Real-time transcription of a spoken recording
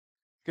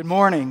Good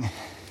morning.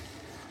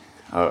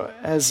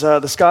 As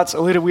the Scots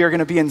alluded, we are going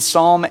to be in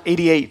Psalm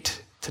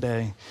 88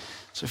 today.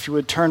 So if you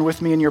would turn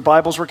with me in your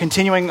Bibles, we're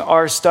continuing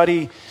our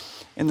study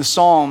in the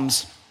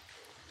Psalms.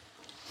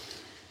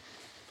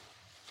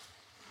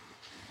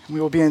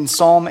 We will be in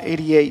Psalm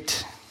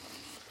 88.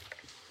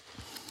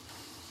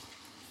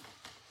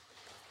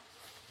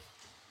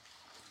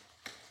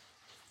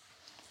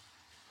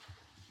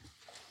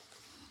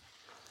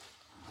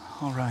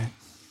 All right.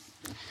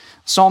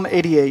 Psalm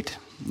 88.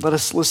 Let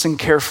us listen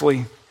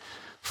carefully,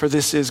 for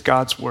this is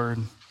God's word.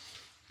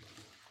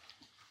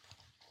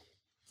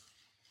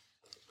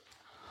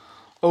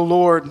 O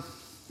Lord,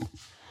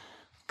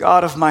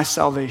 God of my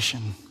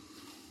salvation,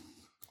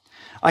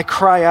 I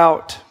cry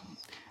out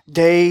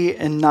day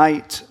and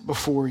night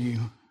before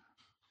you.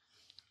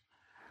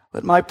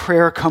 Let my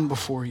prayer come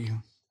before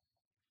you.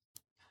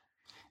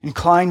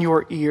 Incline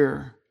your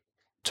ear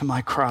to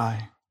my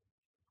cry.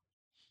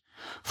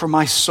 For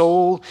my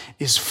soul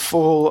is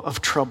full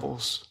of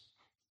troubles,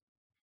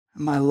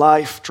 and my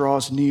life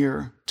draws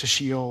near to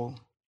Sheol.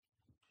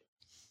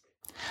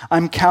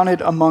 I'm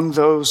counted among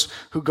those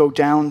who go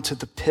down to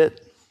the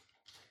pit.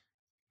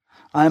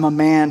 I am a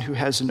man who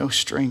has no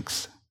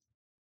strength,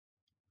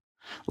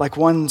 like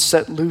one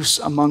set loose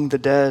among the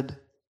dead,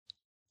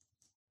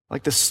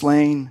 like the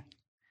slain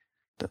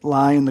that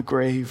lie in the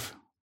grave,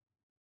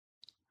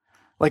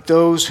 like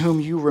those whom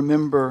you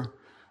remember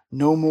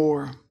no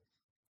more,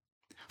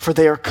 for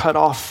they are cut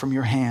off from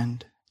your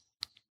hand.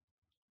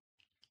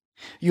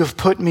 You have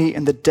put me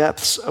in the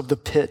depths of the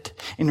pit,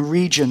 in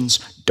regions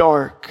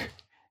dark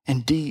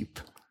and deep.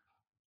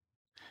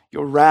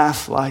 Your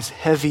wrath lies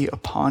heavy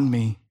upon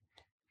me,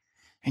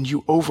 and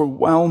you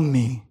overwhelm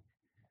me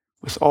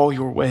with all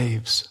your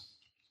waves.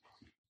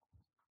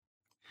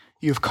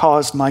 You have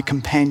caused my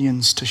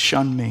companions to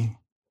shun me.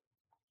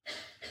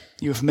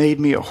 You have made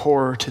me a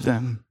horror to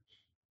them.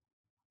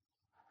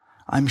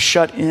 I'm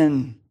shut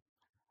in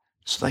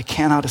so that I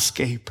cannot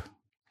escape.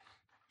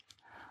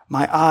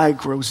 My eye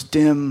grows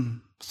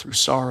dim through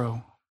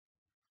sorrow.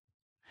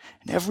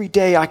 And every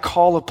day I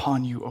call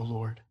upon you, O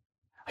Lord.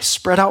 I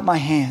spread out my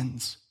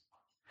hands.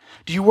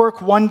 Do you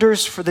work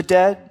wonders for the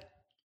dead?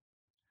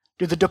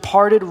 Do the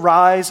departed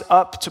rise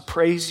up to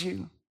praise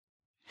you?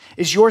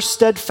 Is your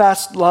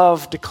steadfast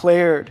love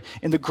declared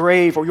in the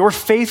grave, or your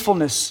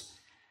faithfulness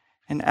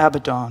in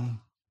Abaddon?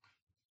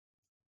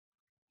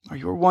 Are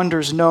your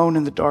wonders known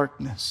in the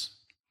darkness,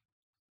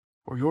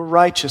 or your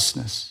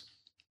righteousness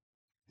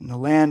in the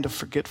land of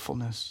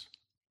forgetfulness?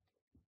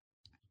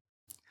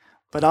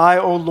 But I,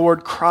 O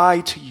Lord,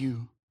 cry to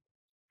you.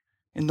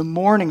 In the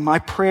morning my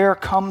prayer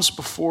comes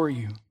before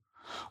you.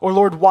 O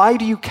Lord, why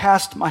do you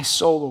cast my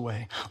soul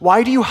away?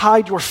 Why do you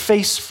hide your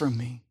face from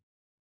me?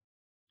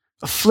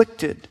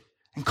 Afflicted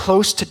and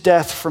close to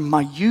death from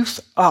my youth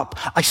up,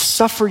 I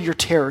suffer your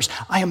terrors.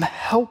 I am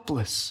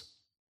helpless.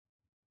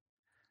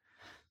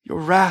 Your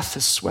wrath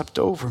has swept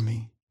over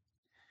me.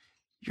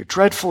 Your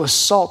dreadful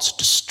assaults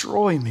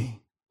destroy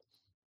me.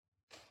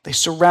 They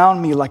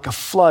surround me like a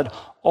flood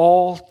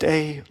all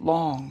day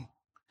long.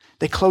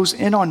 They close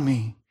in on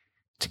me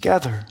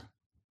together.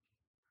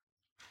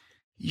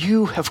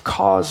 You have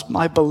caused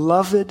my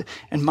beloved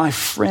and my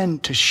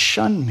friend to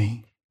shun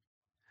me.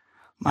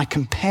 My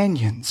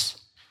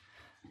companions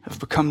have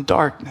become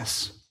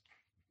darkness.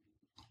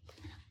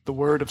 The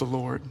word of the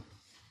Lord.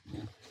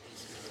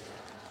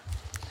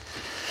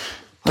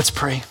 Let's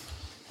pray.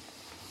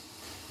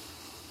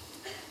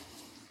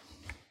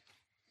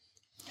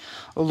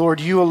 O Lord,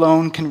 you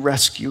alone can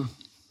rescue,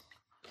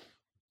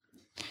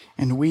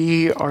 and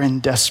we are in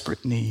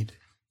desperate need.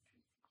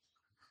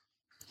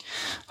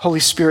 Holy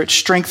Spirit,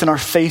 strengthen our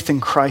faith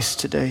in Christ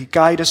today.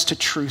 Guide us to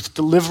truth.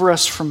 Deliver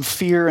us from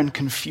fear and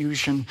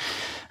confusion.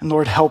 And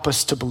Lord, help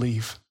us to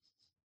believe.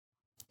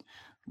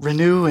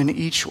 Renew in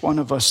each one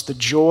of us the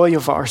joy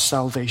of our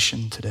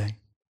salvation today.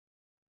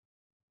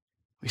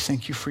 We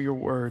thank you for your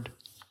word.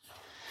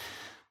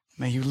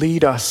 May you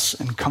lead us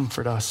and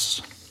comfort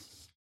us.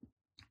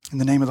 In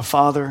the name of the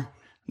Father, and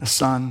the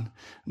Son,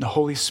 and the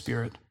Holy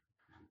Spirit.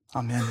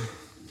 Amen.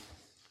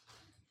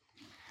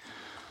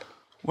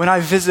 When I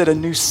visit a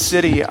new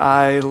city,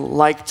 I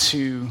like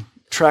to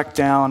track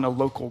down a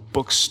local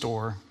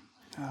bookstore.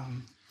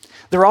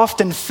 They're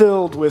often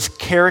filled with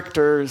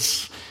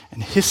characters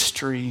and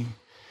history.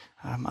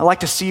 I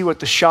like to see what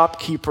the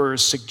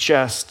shopkeepers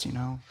suggest,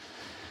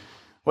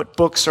 what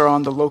books are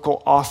on the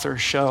local author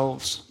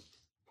shelves.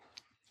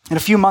 And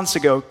a few months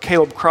ago,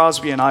 Caleb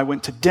Crosby and I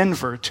went to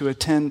Denver to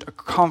attend a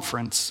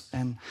conference.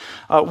 And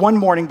one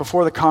morning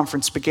before the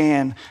conference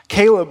began,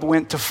 Caleb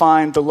went to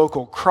find the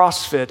local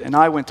CrossFit, and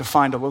I went to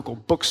find a local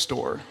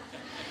bookstore.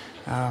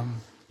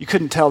 You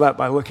couldn't tell that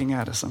by looking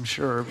at us, I'm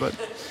sure. But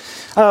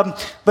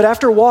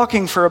after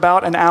walking for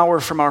about an hour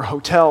from our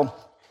hotel,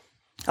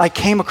 I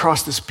came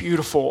across this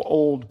beautiful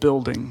old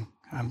building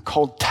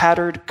called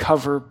Tattered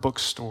Cover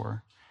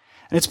Bookstore.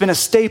 And it's been a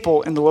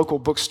staple in the local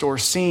bookstore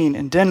scene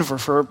in Denver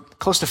for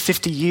close to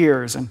 50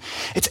 years. And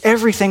it's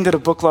everything that a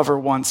book lover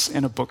wants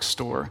in a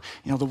bookstore.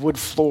 You know, the wood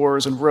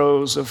floors and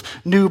rows of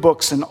new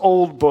books and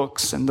old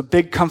books and the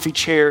big comfy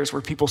chairs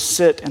where people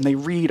sit and they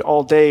read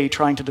all day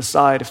trying to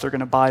decide if they're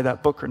going to buy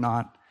that book or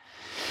not.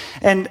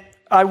 And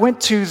I went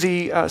to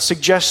the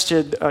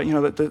suggested,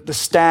 the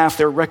staff,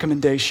 their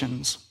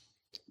recommendations,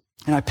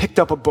 and I picked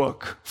up a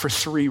book for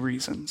 3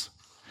 reasons.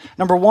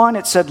 Number 1,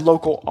 it said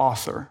local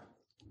author.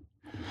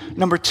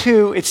 Number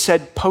 2, it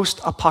said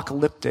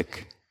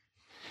post-apocalyptic.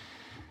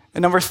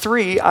 And number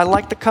 3, I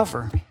like the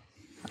cover.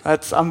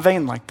 I'm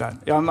vain like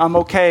that. I'm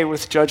okay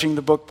with judging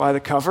the book by the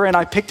cover. And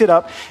I picked it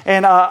up,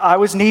 and I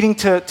was needing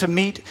to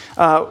meet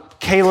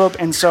Caleb,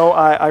 and so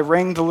I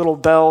rang the little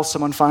bell.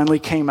 Someone finally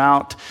came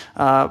out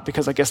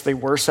because I guess they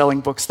were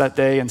selling books that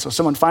day. And so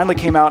someone finally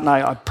came out, and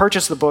I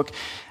purchased the book,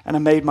 and I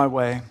made my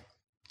way.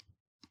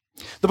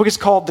 The book is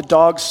called The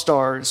Dog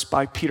Stars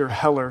by Peter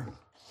Heller.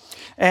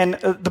 And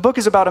the book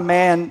is about a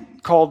man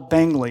called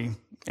Bangley,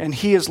 and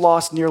he has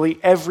lost nearly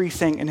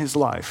everything in his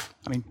life.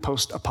 I mean,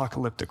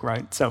 post-apocalyptic,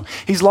 right? So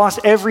he's lost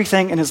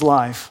everything in his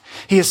life.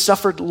 He has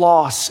suffered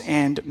loss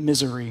and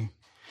misery.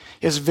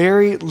 He has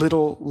very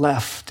little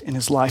left in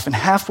his life. And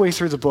halfway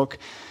through the book,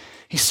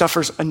 he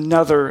suffers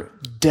another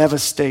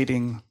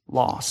devastating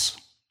loss.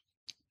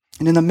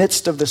 And in the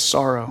midst of this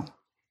sorrow,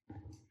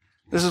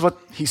 this is what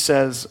he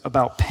says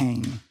about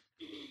pain.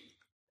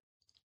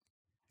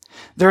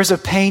 There is a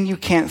pain you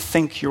can't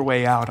think your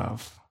way out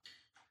of.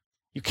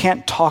 You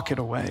can't talk it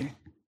away.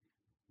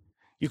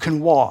 You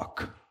can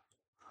walk,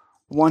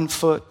 one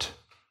foot,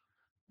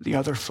 the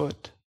other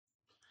foot.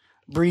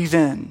 Breathe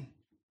in,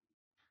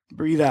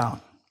 breathe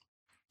out.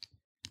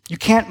 You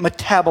can't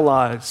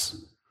metabolize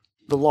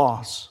the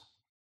loss.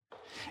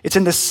 It's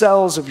in the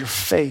cells of your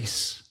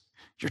face,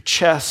 your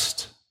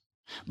chest,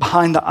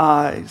 behind the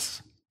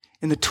eyes,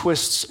 in the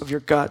twists of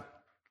your gut,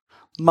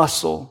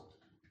 muscle,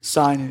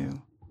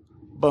 sinew,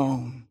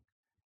 bone.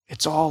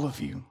 It's all of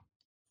you.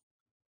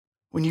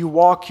 When you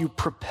walk, you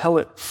propel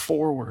it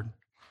forward,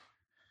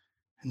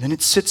 and then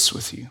it sits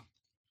with you.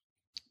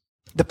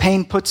 The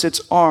pain puts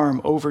its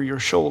arm over your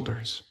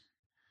shoulders.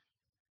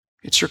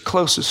 It's your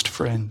closest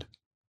friend,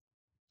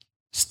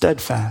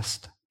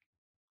 steadfast.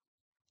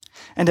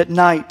 And at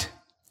night,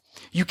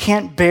 you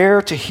can't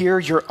bear to hear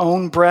your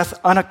own breath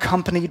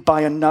unaccompanied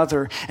by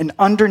another. And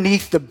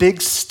underneath the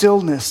big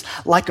stillness,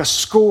 like a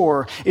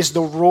score, is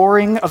the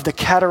roaring of the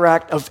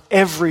cataract of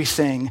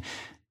everything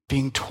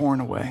being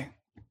torn away.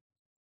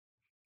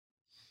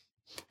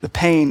 The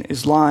pain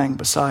is lying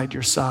beside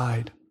your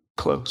side,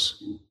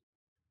 close.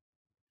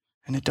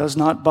 And it does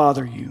not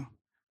bother you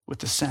with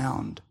the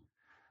sound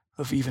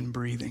of even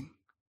breathing.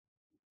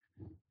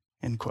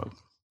 End quote.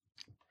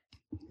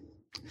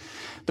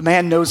 The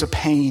man knows a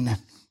pain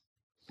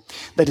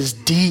that is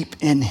deep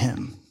in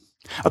him,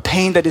 a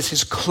pain that is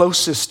his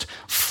closest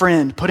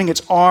friend, putting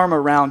its arm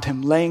around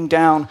him, laying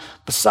down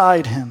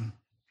beside him.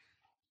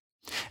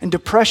 And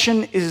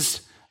depression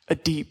is a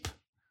deep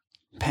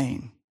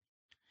pain.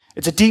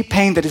 It's a deep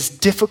pain that is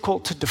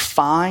difficult to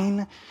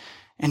define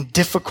and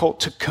difficult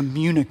to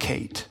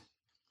communicate.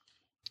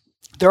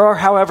 There are,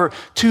 however,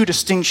 2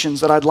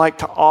 distinctions that I'd like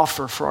to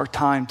offer for our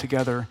time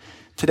together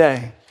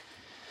today.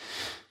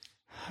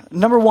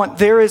 Number 1,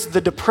 there is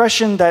the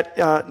depression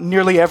that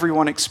nearly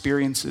everyone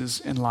experiences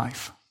in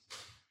life.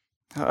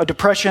 A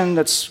depression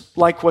that's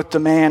like what the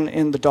man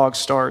in The Dog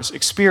Stars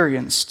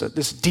experienced,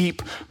 this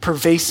deep,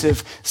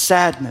 pervasive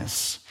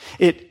sadness.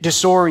 It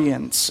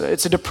disorients.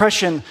 It's a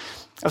depression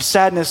of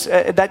sadness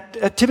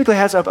that typically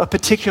has a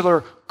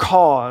particular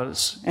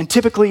cause. And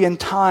typically in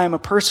time, a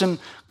person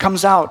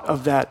comes out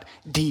of that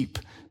deep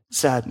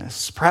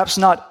sadness. Perhaps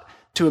not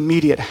to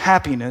immediate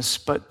happiness,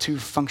 but to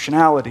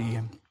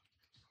functionality.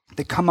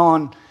 They come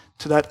on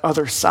to that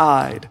other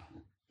side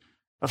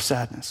of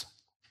sadness.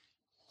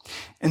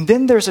 And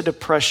then there's a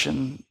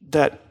depression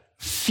that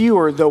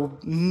fewer, though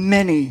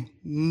many,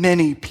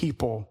 many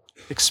people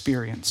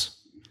experience.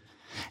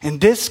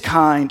 And this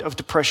kind of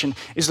depression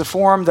is the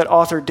form that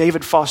author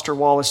David Foster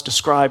Wallace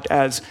described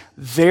as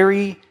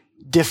very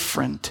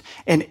different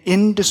and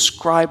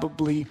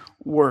indescribably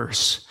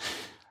worse.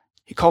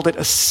 He called it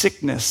a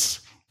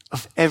sickness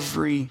of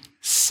every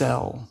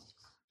cell.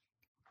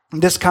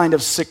 This kind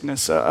of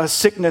sickness, a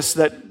sickness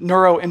that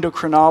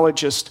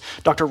neuroendocrinologist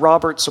Dr.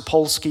 Robert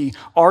Sapolsky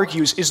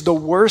argues is the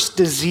worst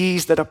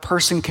disease that a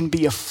person can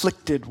be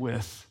afflicted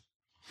with.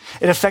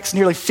 It affects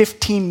nearly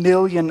 15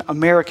 million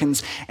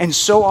Americans, and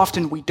so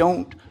often we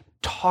don't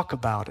talk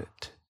about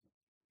it.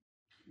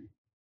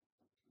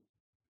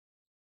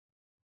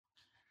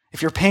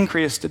 If your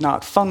pancreas did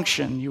not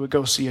function, you would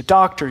go see a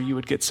doctor, you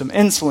would get some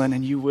insulin,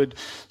 and you would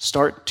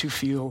start to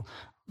feel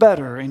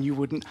better, and you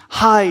wouldn't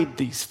hide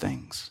these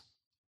things.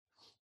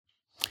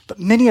 But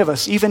many of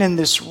us, even in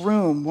this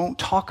room, won't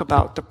talk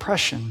about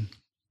depression,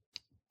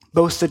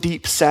 both the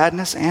deep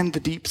sadness and the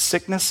deep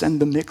sickness and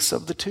the mix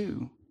of the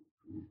two.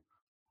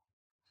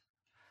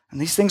 And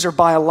these things are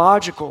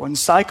biological and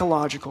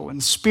psychological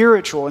and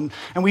spiritual, and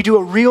we do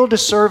a real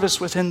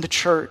disservice within the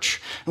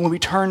church and when we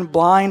turn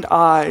blind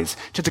eyes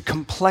to the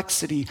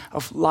complexity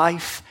of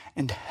life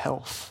and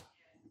health.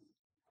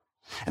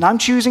 And I'm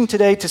choosing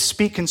today to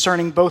speak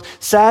concerning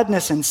both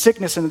sadness and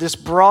sickness in this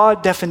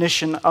broad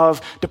definition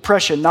of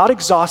depression, not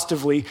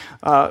exhaustively,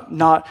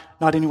 not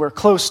anywhere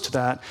close to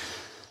that.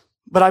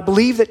 But I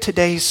believe that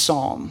today's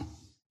Psalm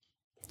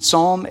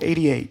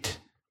 88,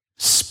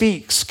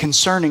 speaks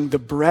concerning the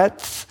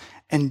breadth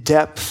and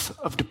depth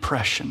of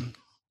depression,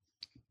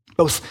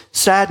 both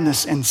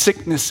sadness and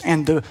sickness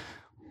and the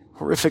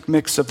horrific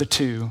mix of the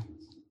two.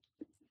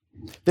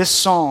 This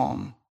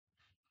psalm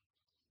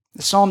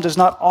does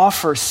not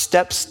offer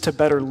steps to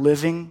better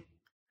living,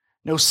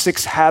 no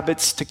 6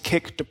 habits to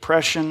kick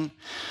depression,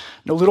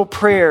 no little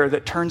prayer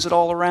that turns it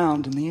all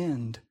around in the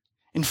end.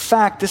 In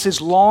fact, this has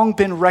long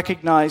been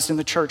recognized in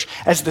the church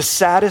as the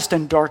saddest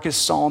and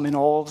darkest psalm in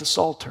all of the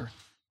Psalter.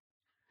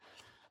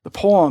 The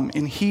poem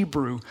in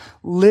Hebrew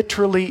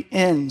literally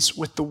ends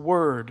with the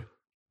word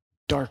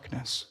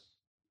darkness.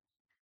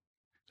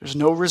 There's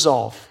no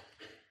resolve,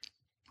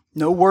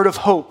 no word of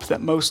hope that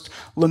most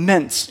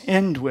laments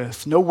end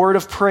with, no word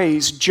of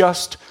praise,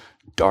 just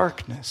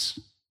darkness.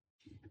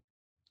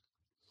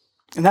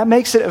 And that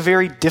makes it a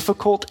very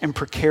difficult and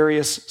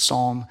precarious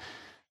psalm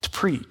to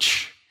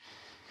preach.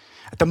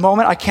 At the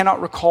moment, I cannot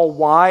recall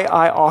why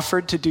I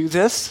offered to do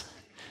this.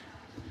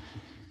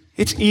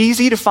 It's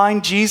easy to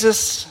find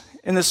Jesus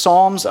in the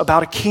Psalms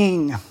about a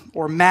king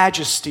or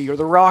majesty or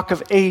the rock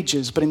of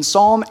ages, but in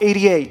Psalm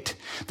 88,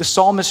 the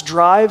psalmist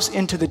drives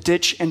into the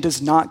ditch and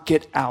does not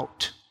get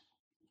out.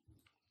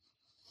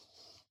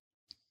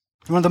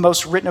 One of the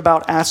most written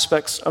about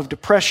aspects of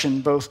depression,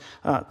 both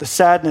the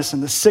sadness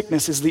and the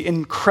sickness, is the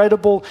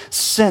incredible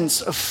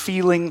sense of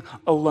feeling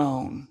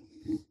alone.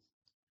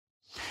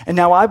 And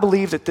now I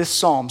believe that this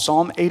psalm,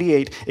 Psalm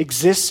 88,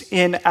 exists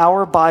in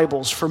our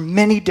Bibles for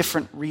many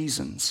different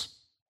reasons.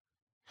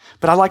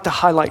 But I'd like to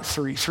highlight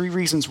three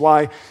reasons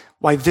why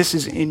this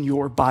is in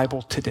your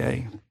Bible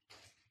today.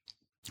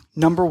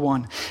 Number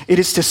one, it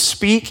is to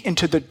speak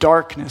into the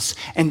darkness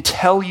and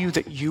tell you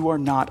that you are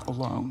not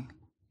alone.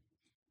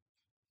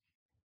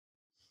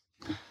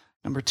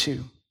 Number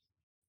two,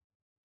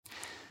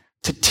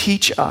 to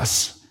teach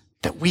us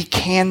that we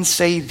can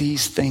say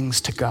these things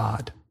to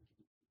God.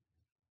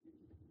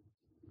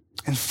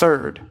 And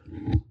third,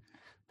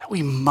 that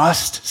we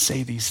must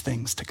say these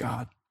things to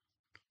God.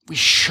 We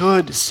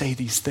should say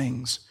these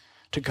things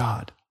to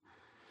God.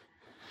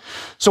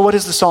 So what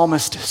is the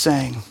psalmist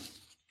saying?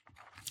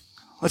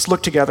 Let's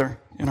look together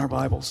in our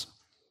Bibles.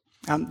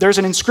 There's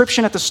an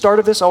inscription at the start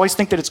of this. I always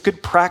think that it's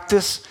good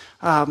practice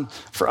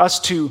for us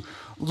to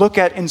look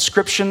at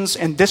inscriptions,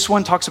 and this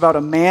one talks about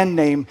a man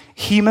named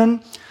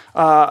Heman.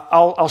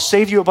 I'll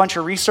save you a bunch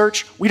of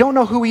research. We don't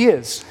know who he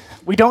is.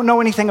 We don't know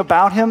anything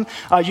about him.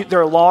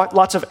 There are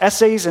lots of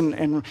essays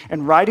and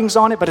writings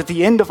on it, but at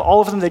the end of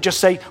all of them, they just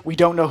say, we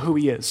don't know who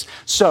he is.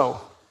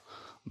 So,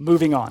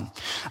 moving on.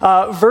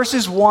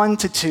 Verses 1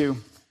 to 2.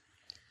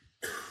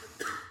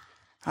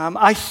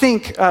 I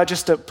think,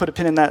 just to put a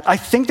pin in that, I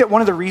think that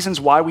one of the reasons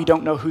why we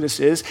don't know who this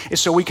is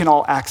so we can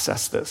all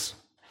access this.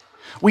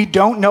 We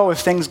don't know if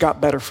things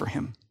got better for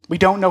him. We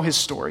don't know his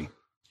story.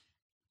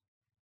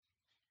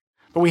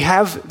 But we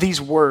have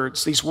these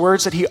words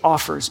that he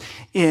offers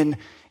in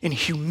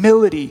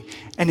humility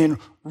and in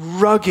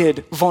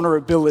rugged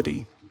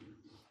vulnerability.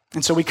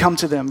 And so we come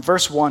to them.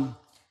 Verse 1,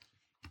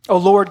 O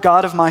Lord,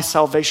 God of my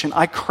salvation,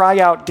 I cry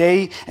out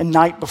day and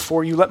night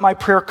before you. Let my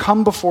prayer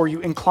come before you.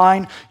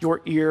 Incline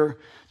your ear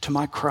to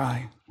my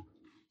cry.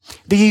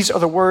 These are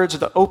the words of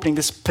the opening,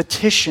 this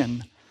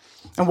petition.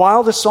 And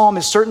while the psalm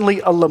is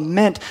certainly a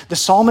lament, the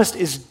psalmist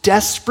is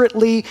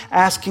desperately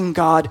asking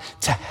God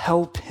to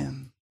help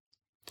him.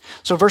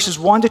 So verses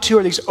 1 to 2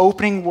 are these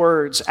opening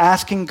words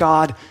asking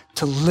God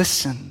to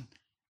listen.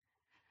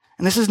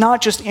 And this is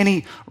not just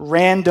any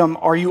random,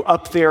 are you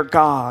up there,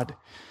 God?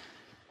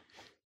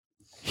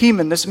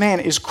 Heman, this man,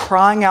 is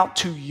crying out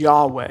to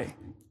Yahweh,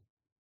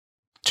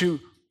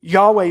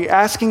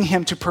 asking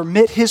him to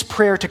permit his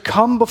prayer to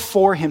come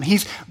before him.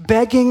 He's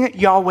begging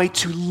Yahweh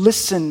to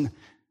listen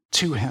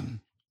to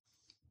him.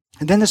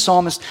 And then the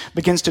psalmist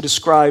begins to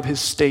describe his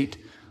state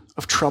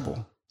of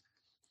trouble.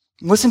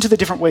 Listen to the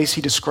different ways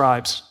he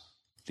describes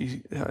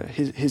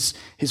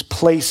his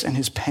place and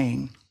his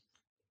pain.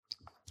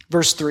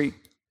 Verse 3,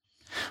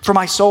 for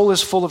my soul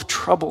is full of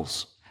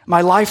troubles. My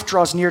life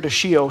draws near to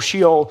Sheol.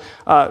 Sheol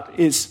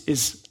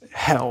is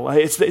hell.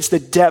 It's the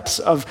depths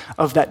of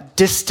that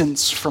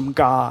distance from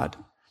God.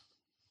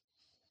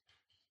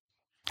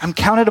 I'm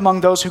counted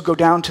among those who go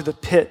down to the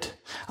pit.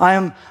 I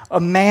am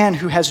a man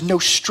who has no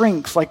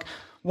strength, like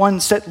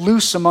one set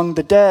loose among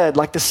the dead,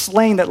 like the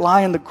slain that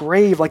lie in the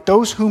grave, like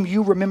those whom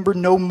you remember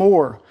no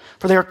more,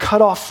 for they are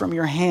cut off from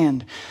your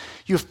hand.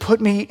 You have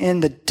put me in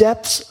the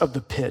depths of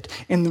the pit,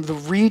 in the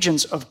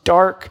regions of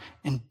dark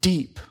and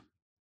deep.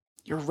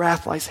 Your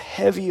wrath lies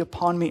heavy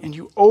upon me, and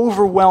you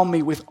overwhelm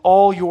me with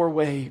all your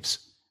waves.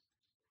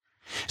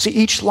 See,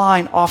 each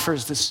line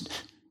offers this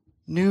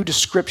new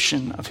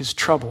description of his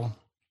trouble.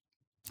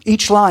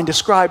 Each line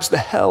describes the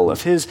hell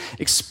of his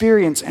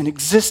experience and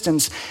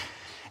existence,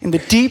 and the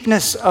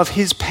deepness of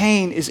his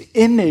pain is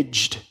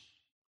imaged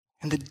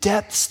in the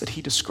depths that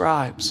he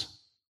describes.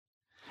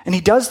 And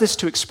he does this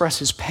to express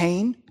his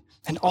pain,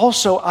 and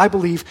also, I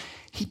believe,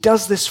 he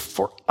does this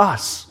for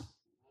us.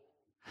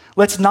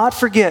 Let's not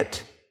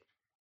forget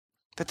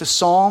that the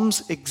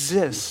Psalms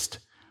exist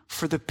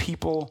for the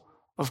people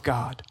of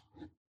God.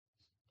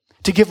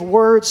 To give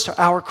words to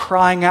our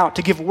crying out,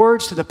 to give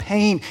words to the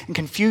pain and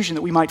confusion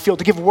that we might feel,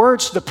 to give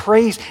words to the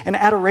praise and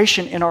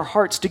adoration in our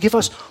hearts, to give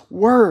us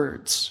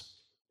words.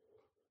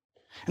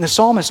 And the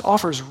psalmist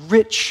offers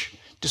rich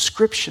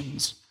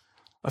descriptions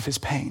of his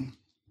pain.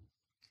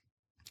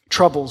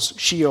 Troubles,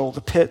 Sheol,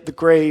 the pit, the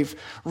grave,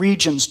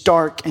 regions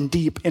dark and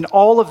deep. In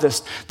all of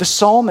this, the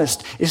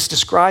psalmist is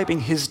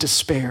describing his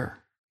despair.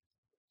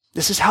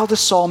 This is how the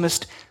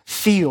psalmist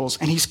feels,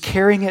 and he's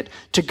carrying it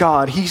to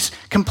God. He's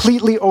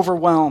completely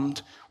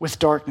overwhelmed with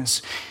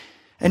darkness.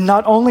 And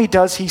not only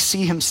does he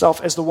see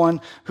himself as the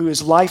one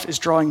whose life is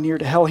drawing near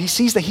to hell, he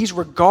sees that he's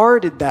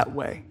regarded that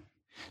way.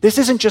 This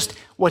isn't just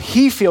what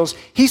he feels.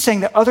 He's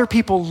saying that other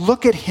people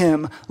look at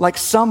him like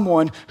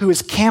someone who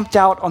is camped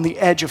out on the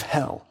edge of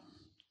hell.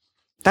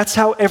 That's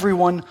how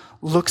everyone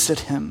looks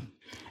at him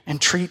and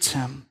treats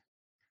him.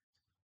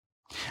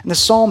 And the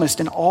psalmist,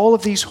 in all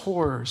of these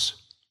horrors,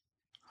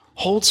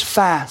 holds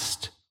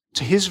fast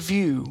to his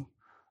view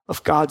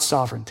of God's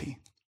sovereignty.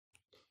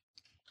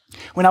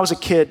 When I was a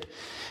kid,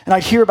 and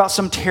I'd hear about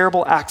some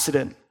terrible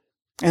accident,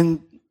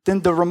 and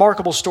then the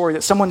remarkable story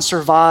that someone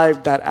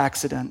survived that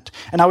accident,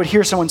 and I would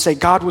hear someone say,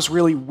 God was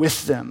really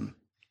with them.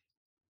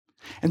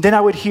 And then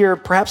I would hear,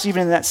 perhaps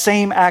even in that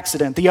same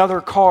accident, the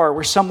other car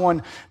where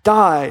someone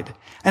died,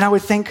 and I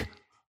would think,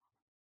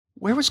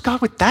 where was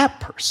God with that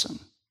person?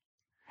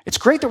 It's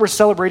great that we're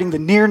celebrating the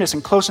nearness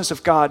and closeness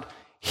of God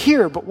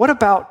here, but what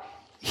about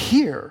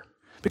here?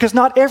 Because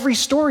not every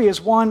story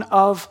is one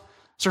of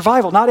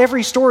survival. Not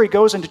every story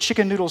goes into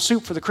chicken noodle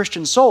soup for the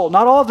Christian soul.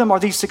 Not all of them are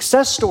these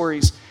success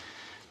stories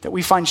that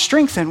we find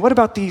strength in. What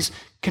about these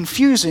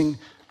confusing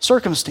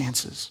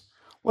circumstances?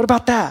 What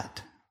about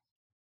that?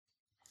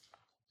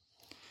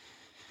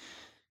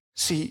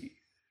 See,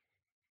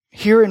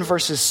 here in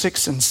verses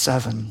 6 and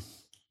 7,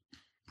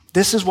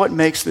 this is what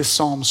makes this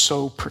psalm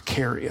so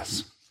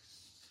precarious.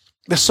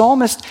 The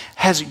psalmist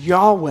has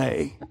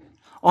Yahweh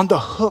on the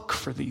hook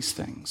for these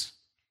things.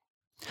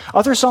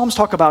 Other psalms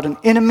talk about an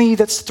enemy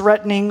that's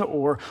threatening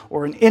or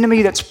an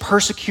enemy that's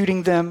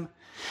persecuting them.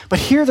 But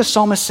here the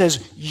psalmist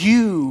says,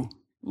 you,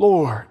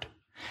 Lord,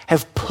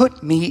 have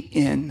put me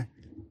in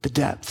the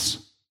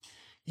depths.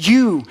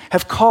 You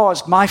have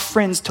caused my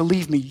friends to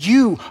leave me.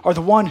 You are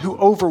the one who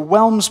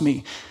overwhelms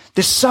me.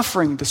 This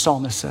suffering, the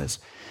psalmist says,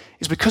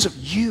 is because of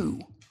you.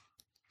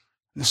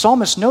 And the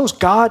psalmist knows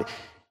God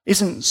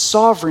isn't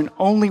sovereign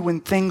only when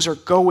things are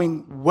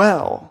going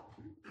well,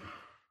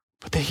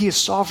 but that he is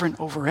sovereign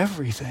over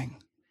everything.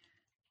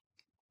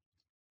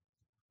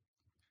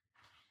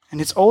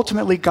 And it's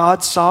ultimately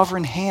God's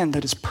sovereign hand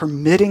that is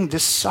permitting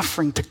this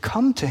suffering to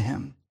come to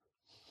him.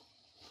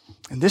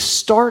 And this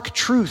stark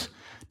truth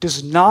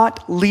does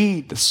not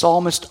lead the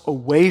psalmist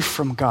away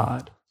from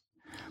God,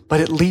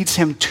 but it leads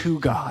him to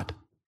God.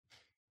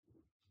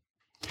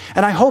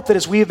 And I hope that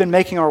as we have been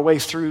making our way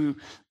through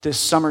this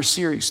summer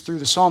series, through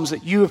the Psalms,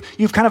 that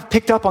you've kind of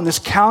picked up on this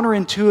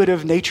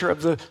counterintuitive nature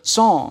of the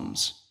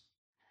Psalms.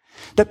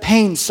 That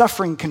pain,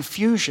 suffering,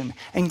 confusion,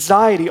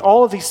 anxiety,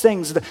 all of these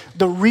things,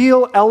 the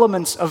real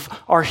elements of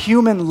our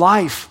human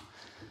life,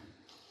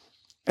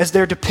 as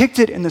they're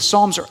depicted in the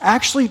Psalms, are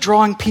actually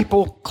drawing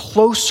people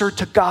closer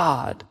to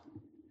God,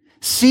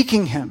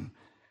 seeking him.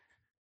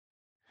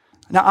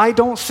 Now, I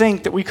don't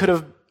think that we could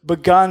have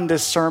begun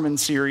this sermon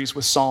series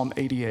with Psalm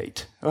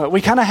 88.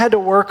 We kind of had to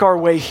work our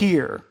way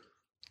here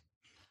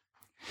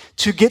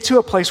to get to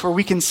a place where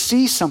we can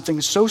see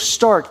something so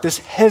stark, this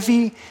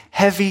heavy,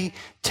 heavy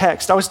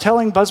text. I was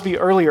telling Busby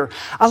earlier,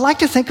 I like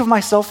to think of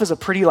myself as a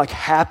pretty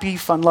happy,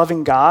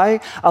 fun-loving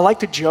guy. I like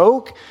to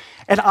joke,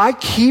 and I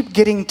keep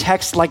getting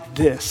texts like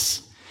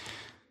this.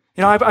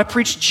 You know, I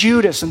preach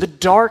Judas and the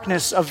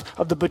darkness of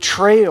the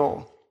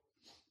betrayal.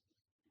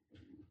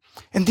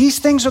 And these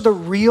things are the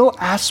real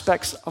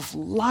aspects of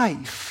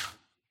life.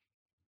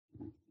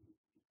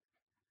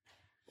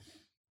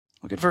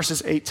 Look at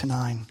verses 8 to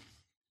 9.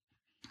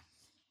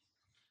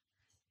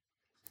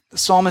 The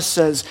psalmist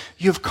says,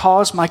 you have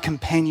caused my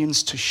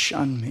companions to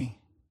shun me.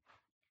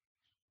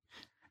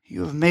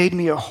 You have made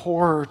me a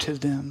horror to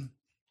them.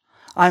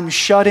 I'm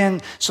shut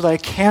in so that I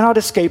cannot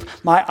escape.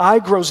 My eye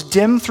grows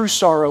dim through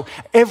sorrow.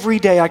 Every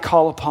day I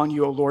call upon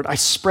you, O Lord. I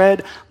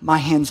spread my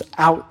hands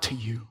out to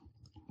you.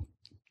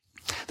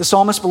 The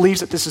psalmist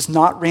believes that this is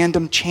not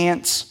random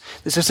chance.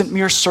 This isn't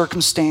mere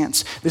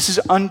circumstance. This is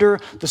under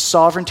the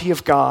sovereignty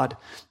of God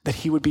that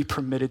he would be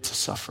permitted to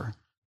suffer.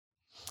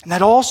 And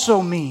that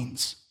also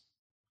means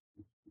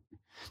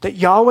that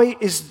Yahweh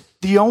is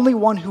the only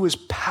one who is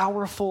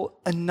powerful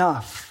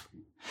enough,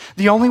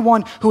 the only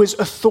one who is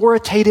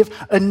authoritative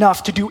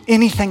enough to do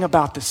anything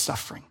about this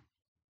suffering.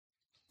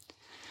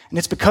 And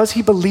it's because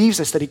he believes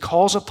this that he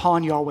calls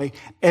upon Yahweh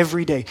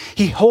every day.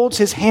 He holds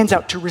his hands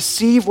out to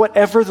receive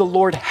whatever the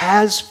Lord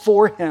has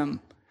for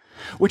him,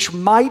 which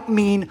might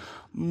mean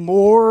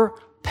more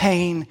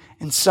pain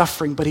and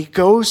suffering, but he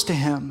goes to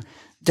him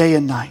day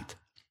and night.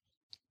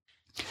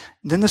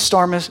 Then the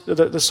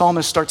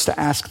psalmist starts to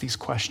ask these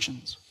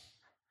questions.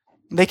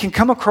 They can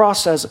come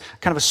across as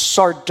kind of a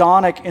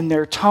sardonic in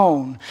their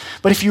tone,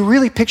 but if you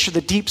really picture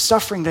the deep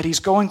suffering that he's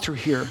going through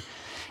here,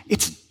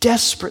 it's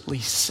desperately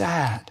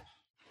sad.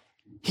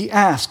 He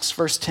asks,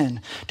 verse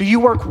 10, "Do you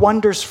work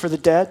wonders for the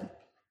dead?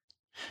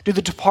 Do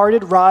the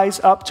departed rise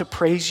up to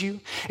praise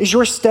you? Is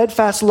your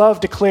steadfast love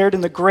declared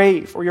in the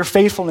grave, or your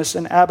faithfulness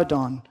in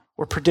Abaddon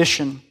or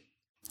perdition?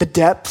 The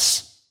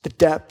depths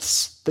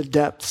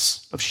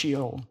of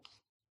Sheol.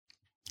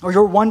 Or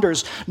your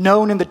wonders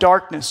known in the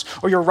darkness,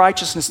 or your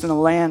righteousness in the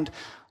land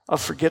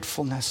of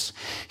forgetfulness."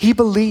 He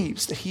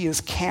believes that he is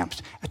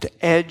camped at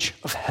the edge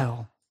of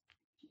hell.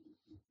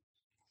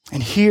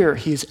 And here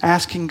he is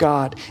asking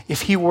God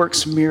if he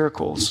works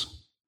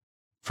miracles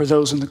for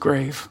those in the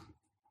grave.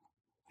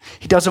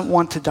 He doesn't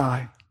want to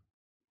die.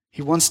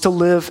 He wants to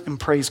live and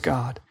praise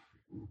God.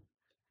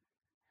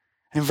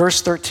 In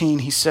verse 13,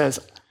 he says,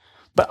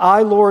 "But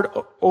I, Lord,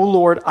 O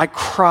Lord, I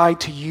cry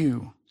to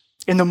you.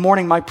 In the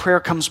morning, my prayer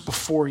comes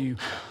before you."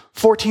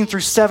 14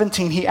 through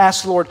 17, he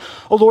asks the Lord,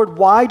 "O Lord,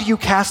 why do you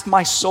cast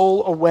my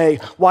soul away?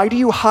 Why do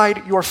you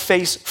hide your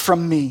face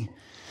from me?"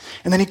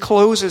 And then he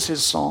closes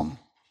his psalm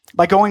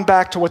by going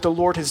back to what the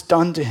Lord has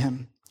done to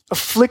him.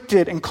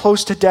 "Afflicted and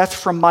close to death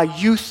from my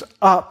youth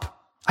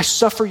up, I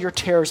suffer your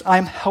terrors. I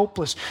am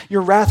helpless.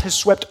 Your wrath has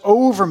swept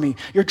over me.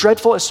 Your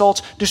dreadful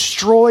assaults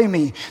destroy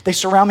me. They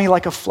surround me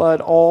like a flood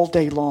all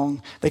day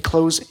long. They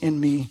close in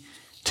me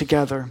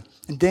together."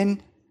 And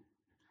then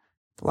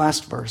the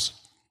last verse,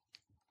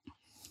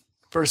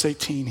 verse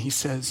 18, he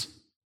says,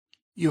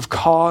 "You have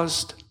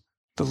caused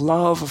the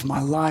love of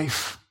my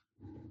life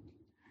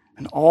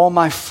and all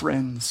my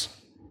friends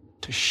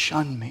to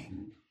shun me.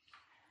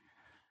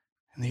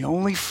 And the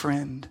only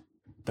friend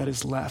that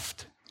is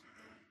left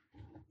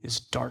is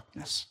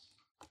darkness."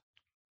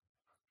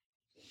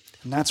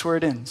 And that's where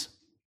it ends.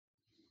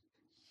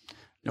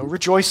 No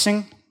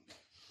rejoicing,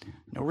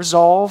 no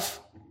resolve,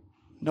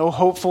 no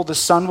hopeful the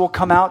sun will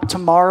come out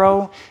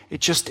tomorrow. It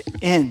just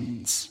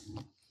ends.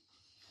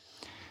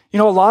 You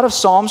know, a lot of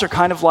Psalms are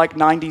kind of like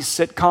 90s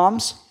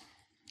sitcoms.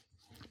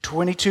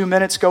 22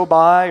 minutes go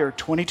by or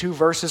 22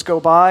 verses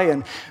go by,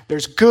 and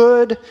there's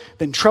good,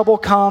 then trouble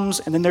comes,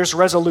 and then there's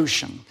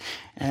resolution.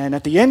 And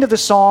at the end of the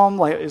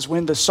psalm is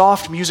when the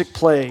soft music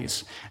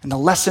plays and the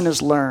lesson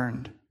is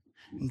learned.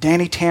 And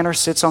Danny Tanner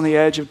sits on the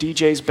edge of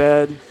DJ's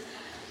bed,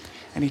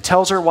 and he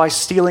tells her why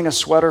stealing a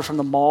sweater from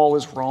the mall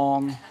is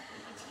wrong.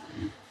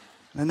 And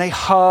then they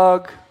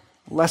hug,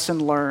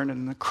 lesson learned,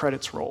 and the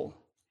credits roll.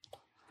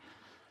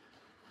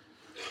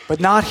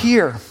 But not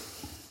here.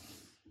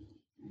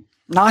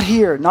 Not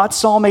here, not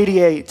Psalm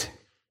 88.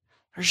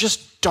 There's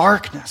just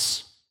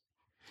darkness.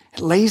 It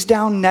lays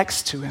down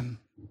next to him,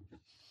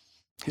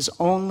 his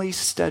only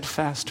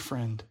steadfast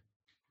friend.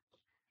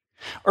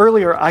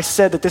 Earlier, I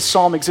said that this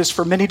psalm exists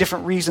for many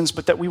different reasons,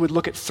 but that we would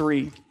look at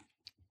three.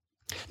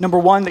 Number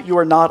one, that you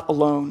are not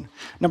alone.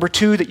 Number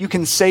two, that you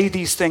can say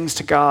these things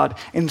to God.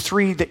 And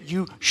three, that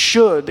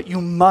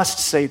you must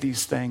say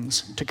these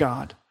things to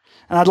God.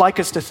 And I'd like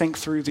us to think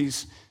through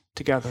these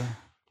together.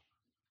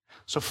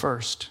 So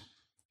first,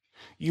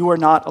 you are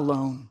not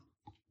alone.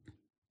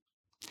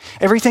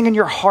 Everything in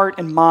your heart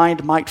and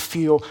mind might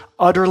feel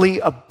utterly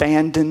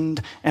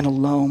abandoned and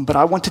alone, but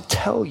I want to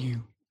tell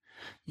you,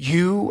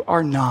 you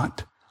are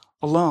not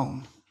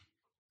alone.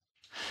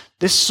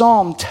 This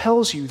psalm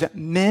tells you that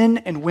men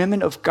and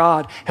women of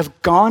God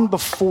have gone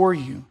before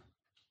you.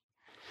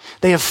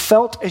 They have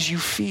felt as you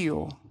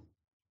feel.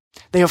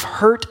 They have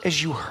hurt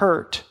as you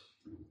hurt.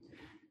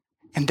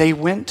 And they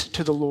went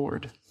to the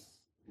Lord.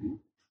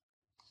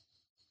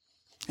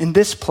 In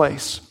this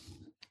place,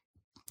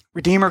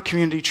 Redeemer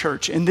Community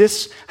Church, in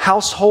this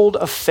household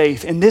of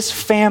faith, in this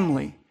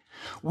family,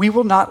 we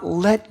will not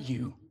let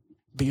you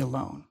be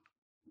alone.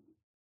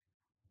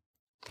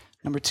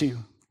 Number two,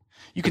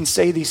 you can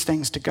say these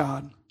things to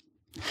God.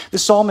 The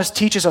psalmist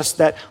teaches us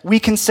that we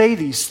can say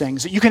these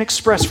things, that you can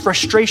express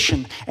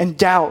frustration and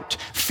doubt,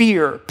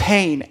 fear,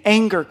 pain,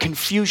 anger,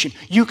 confusion.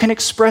 You can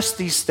express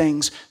these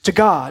things to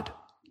God.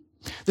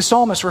 The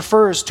psalmist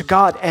refers to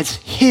God as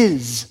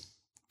his.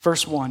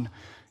 Verse 1,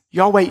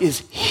 Yahweh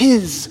is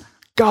his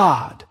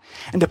God.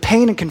 And the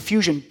pain and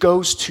confusion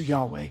goes to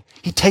Yahweh.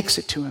 He takes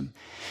it to him.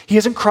 He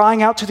isn't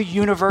crying out to the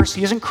universe.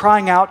 He isn't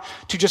crying out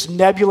to just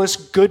nebulous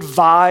good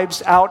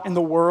vibes out in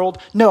the world.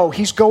 No,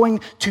 he's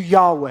going to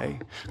Yahweh,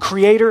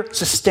 creator,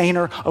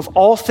 sustainer of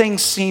all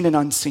things seen and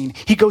unseen.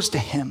 He goes to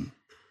him.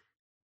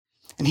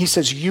 And he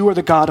says, you are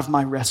the God of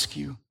my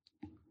rescue.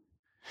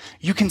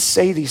 You can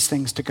say these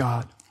things to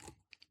God.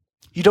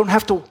 You don't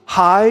have to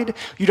hide.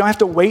 You don't have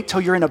to wait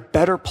till you're in a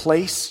better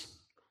place.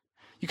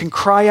 You can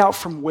cry out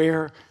from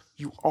where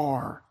you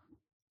are.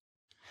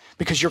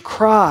 Because your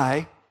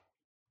cry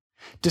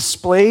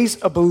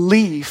displays a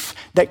belief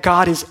that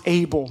God is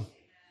able.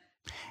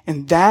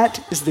 And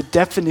that is the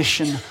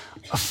definition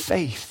of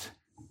faith.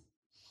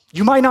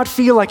 You might not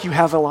feel like you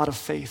have a lot of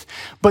faith,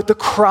 but the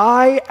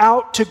cry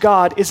out to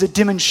God is a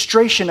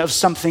demonstration of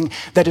something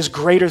that is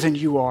greater than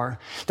you are,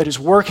 that is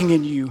working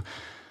in you,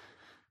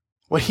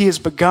 what he has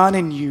begun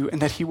in you,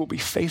 and that he will be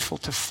faithful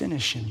to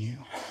finish in you.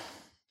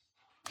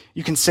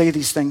 You can say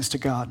these things to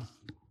God.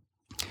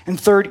 And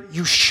third,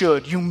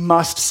 you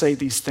must say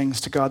these things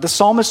to God. The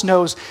psalmist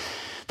knows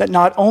that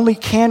not only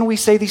can we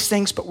say these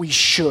things, but we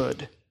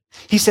should.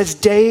 He says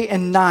day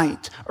and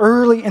night,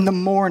 early in the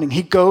morning,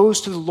 he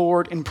goes to the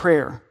Lord in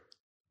prayer.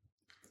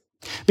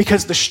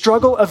 Because the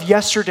struggle of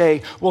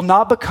yesterday will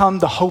not become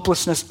the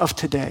hopelessness of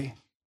today.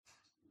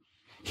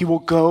 He will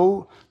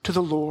go to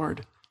the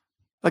Lord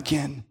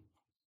again.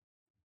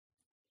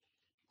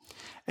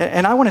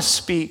 And I want to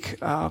speak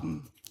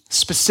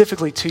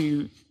specifically to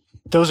you,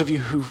 those of you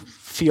who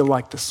feel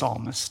like the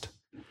psalmist.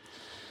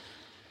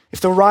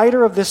 If the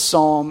writer of this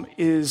psalm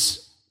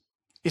is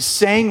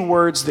saying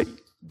words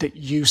that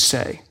you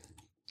say,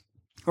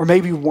 or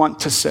maybe want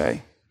to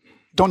say,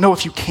 don't know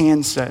if you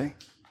can say,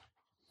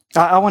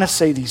 I want to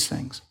say these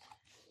things.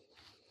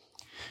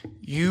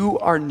 You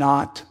are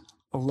not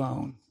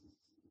alone.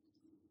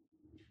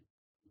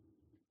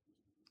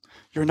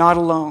 You're not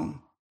alone.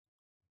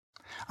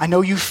 I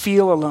know you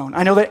feel alone.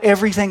 I know that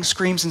everything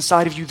screams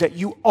inside of you that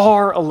you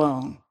are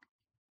alone.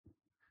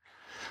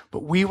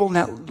 But we will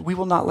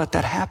not let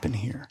that happen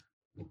here.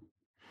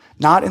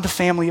 Not in the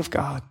family of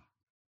God.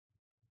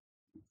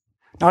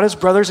 Not as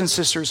brothers and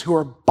sisters who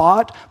are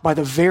bought by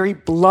the very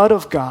blood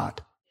of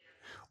God.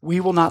 We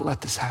will not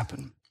let this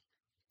happen.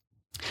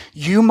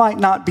 You might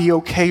not be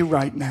okay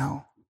right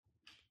now,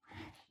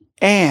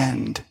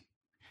 and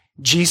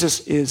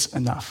Jesus is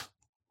enough.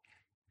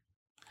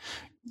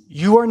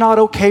 You are not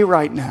okay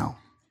right now,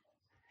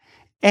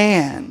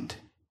 and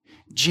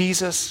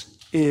Jesus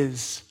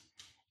is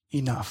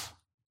enough.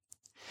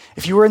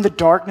 If you are in the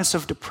darkness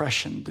of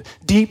depression,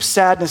 deep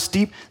sadness,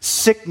 deep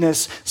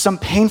sickness, some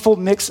painful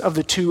mix of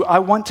the two, I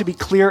want to be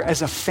clear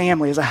as a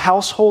family, as a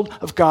household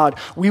of God,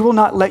 we will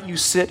not let you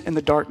sit in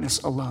the darkness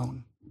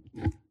alone.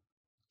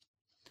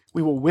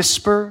 We will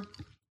whisper,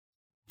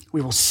 we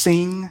will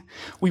sing,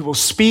 we will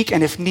speak,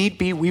 and if need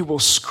be, we will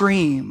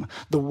scream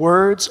the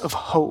words of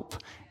hope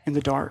in the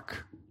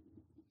dark.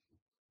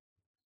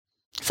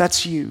 If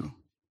that's you,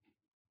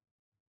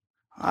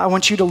 I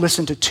want you to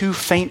listen to two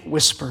faint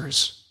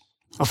whispers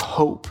of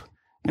hope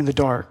in the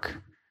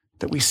dark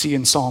that we see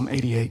in Psalm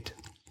 88.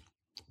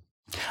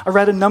 I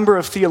read a number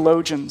of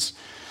theologians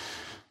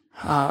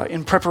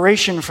in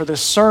preparation for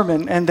this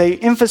sermon, and they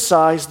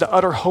emphasize the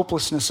utter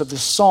hopelessness of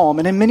this psalm.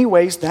 And in many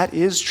ways, that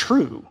is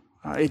true.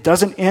 It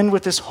doesn't end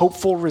with this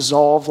hopeful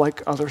resolve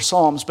like other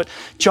psalms. But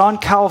John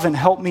Calvin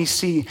helped me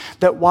see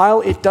that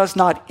while it does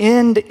not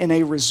end in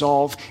a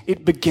resolve,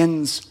 it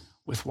begins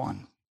with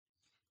one.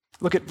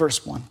 Look at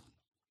verse 1.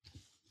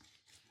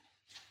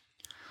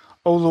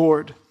 O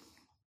Lord,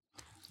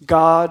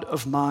 God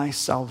of my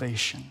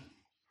salvation.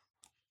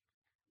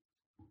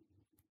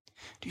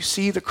 Do you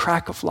see the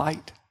crack of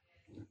light?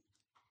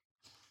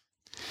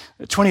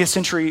 The 20th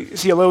century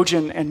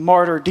theologian and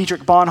martyr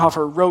Dietrich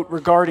Bonhoeffer wrote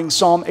regarding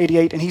Psalm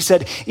 88, and he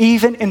said,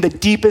 even in the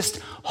deepest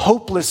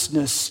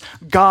hopelessness,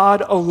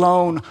 God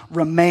alone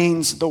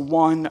remains the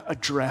one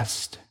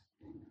addressed.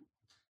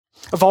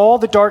 Of all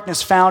the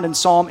darkness found in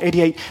Psalm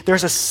 88,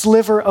 there's a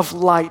sliver of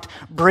light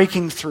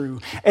breaking through.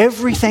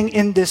 Everything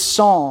in this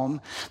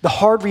psalm, the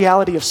hard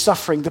reality of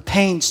suffering, the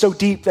pain so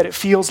deep that it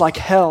feels like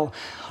hell,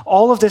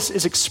 all of this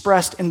is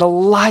expressed in the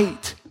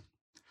light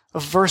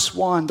of verse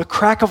 1, the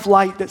crack of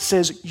light that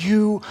says,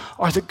 you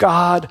are the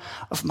God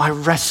of my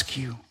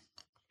rescue.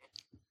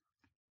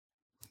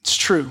 It's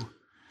true.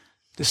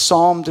 This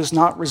psalm does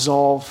not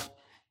resolve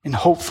in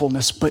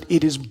hopefulness, but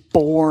it is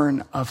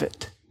born of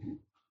it.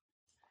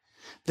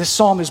 This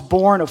psalm is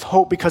born of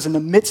hope because in the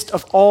midst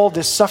of all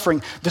this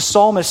suffering, the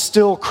psalmist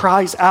still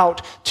cries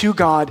out to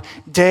God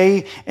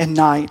day and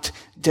night,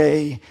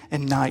 day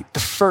and night. The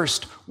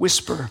first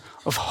whisper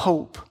of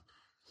hope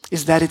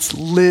is that it's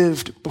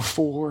lived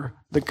before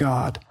the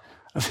God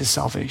of his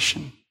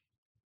salvation.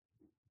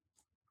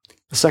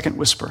 The second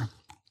whisper.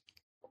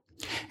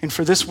 And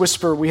for this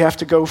whisper, we have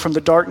to go from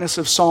the darkness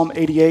of Psalm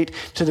 88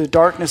 to the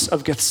darkness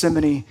of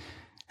Gethsemane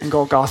and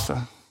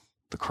Golgotha,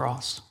 the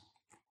cross.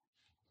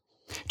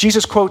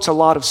 Jesus quotes a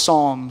lot of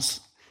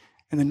Psalms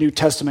in the New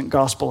Testament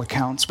gospel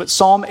accounts, but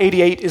Psalm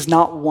 88 is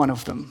not one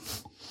of them.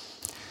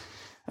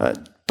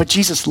 But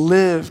Jesus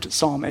lived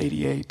Psalm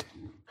 88.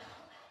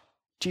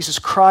 Jesus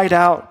cried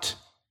out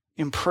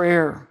in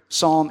prayer,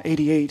 Psalm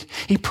 88.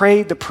 He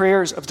prayed the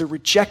prayers of the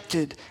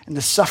rejected and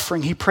the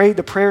suffering. He prayed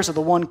the prayers of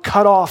the one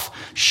cut off,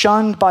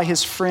 shunned by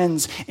his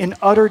friends in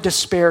utter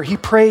despair. He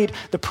prayed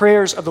the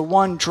prayers of the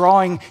one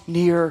drawing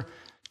near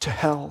to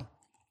hell.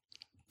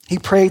 He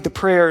prayed the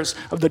prayers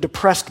of the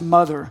depressed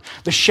mother,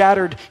 the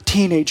shattered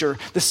teenager,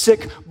 the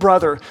sick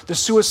brother, the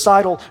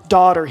suicidal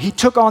daughter. He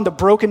took on the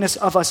brokenness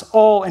of us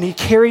all, and he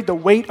carried the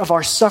weight of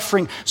our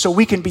suffering so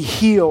we can be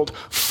healed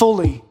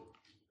fully,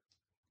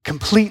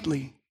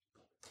 completely,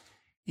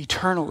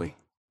 eternally.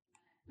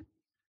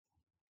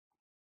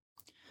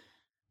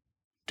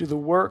 do the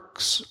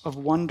works of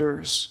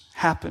wonders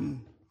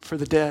happen for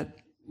the dead?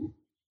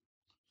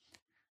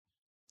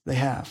 They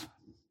have.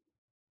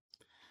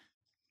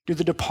 Do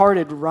the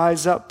departed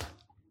rise up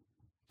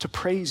to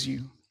praise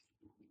you?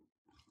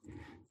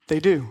 They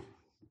do.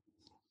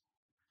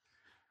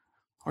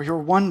 Are your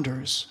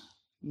wonders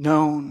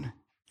known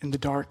in the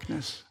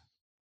darkness?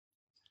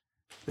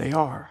 They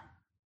are.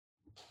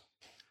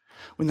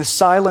 When the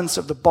silence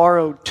of the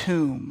borrowed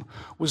tomb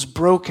was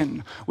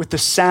broken with the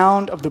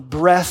sound of the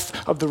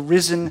breath of the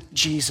risen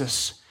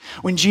Jesus,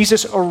 when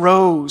Jesus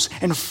arose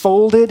and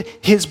folded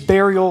his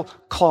burial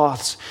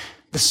cloths,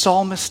 the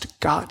psalmist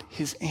got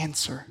his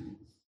answer.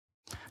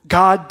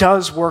 God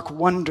does work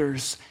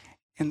wonders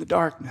in the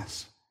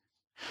darkness.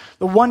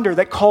 The wonder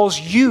that calls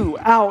you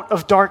out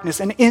of darkness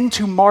and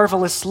into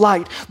marvelous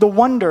light. The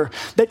wonder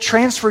that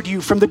transferred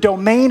you from the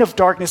domain of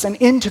darkness and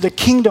into the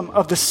kingdom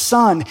of the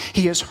Son.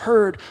 He has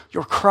heard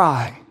your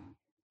cry.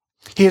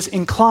 He has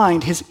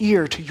inclined his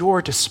ear to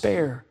your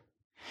despair.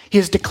 He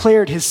has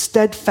declared his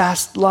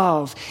steadfast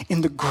love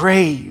in the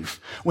grave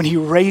when he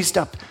raised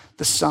up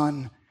the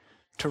Son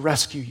to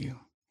rescue you.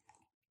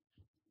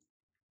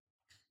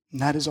 And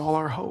that is all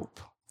our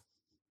hope.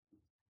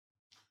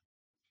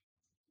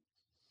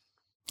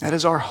 That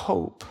is our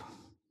hope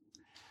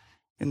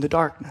in the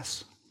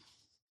darkness.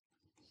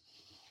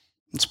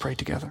 Let's pray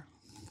together.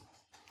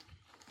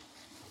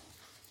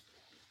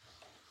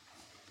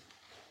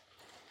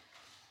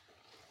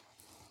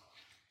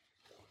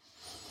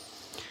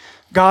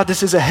 God,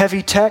 this is a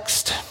heavy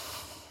text.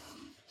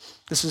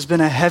 This has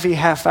been a heavy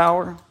half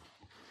hour.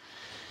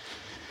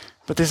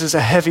 But this is a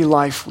heavy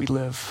life we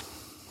live.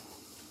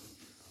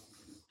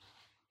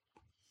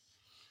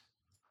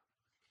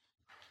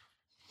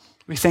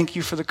 We thank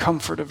you for the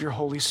comfort of your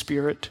Holy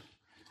Spirit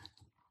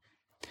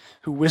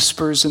who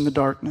whispers in the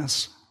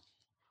darkness.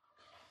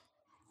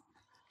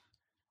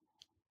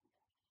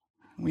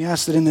 We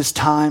ask that in this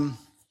time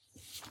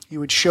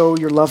you would show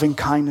your loving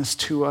kindness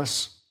to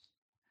us.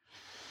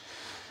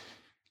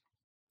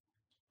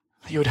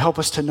 That you would help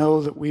us to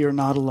know that we are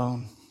not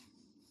alone.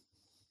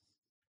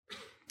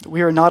 That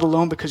we are not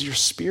alone because your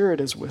Spirit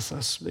is with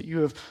us. That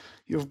you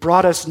have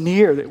brought us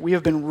near. That we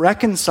have been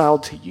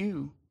reconciled to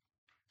you.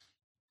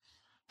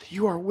 That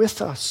you are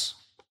with us.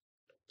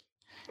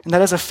 And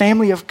that as a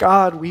family of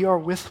God, we are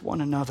with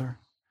one another.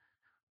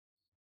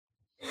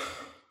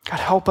 God,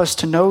 help us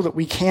to know that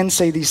we can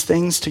say these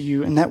things to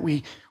you and that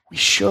we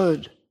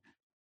should.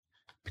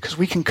 Because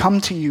we can come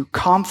to you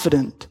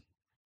confident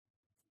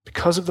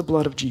because of the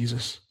blood of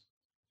Jesus.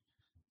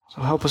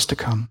 So help us to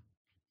come.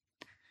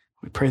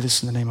 We pray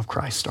this in the name of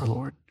Christ our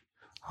Lord.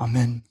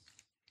 Amen.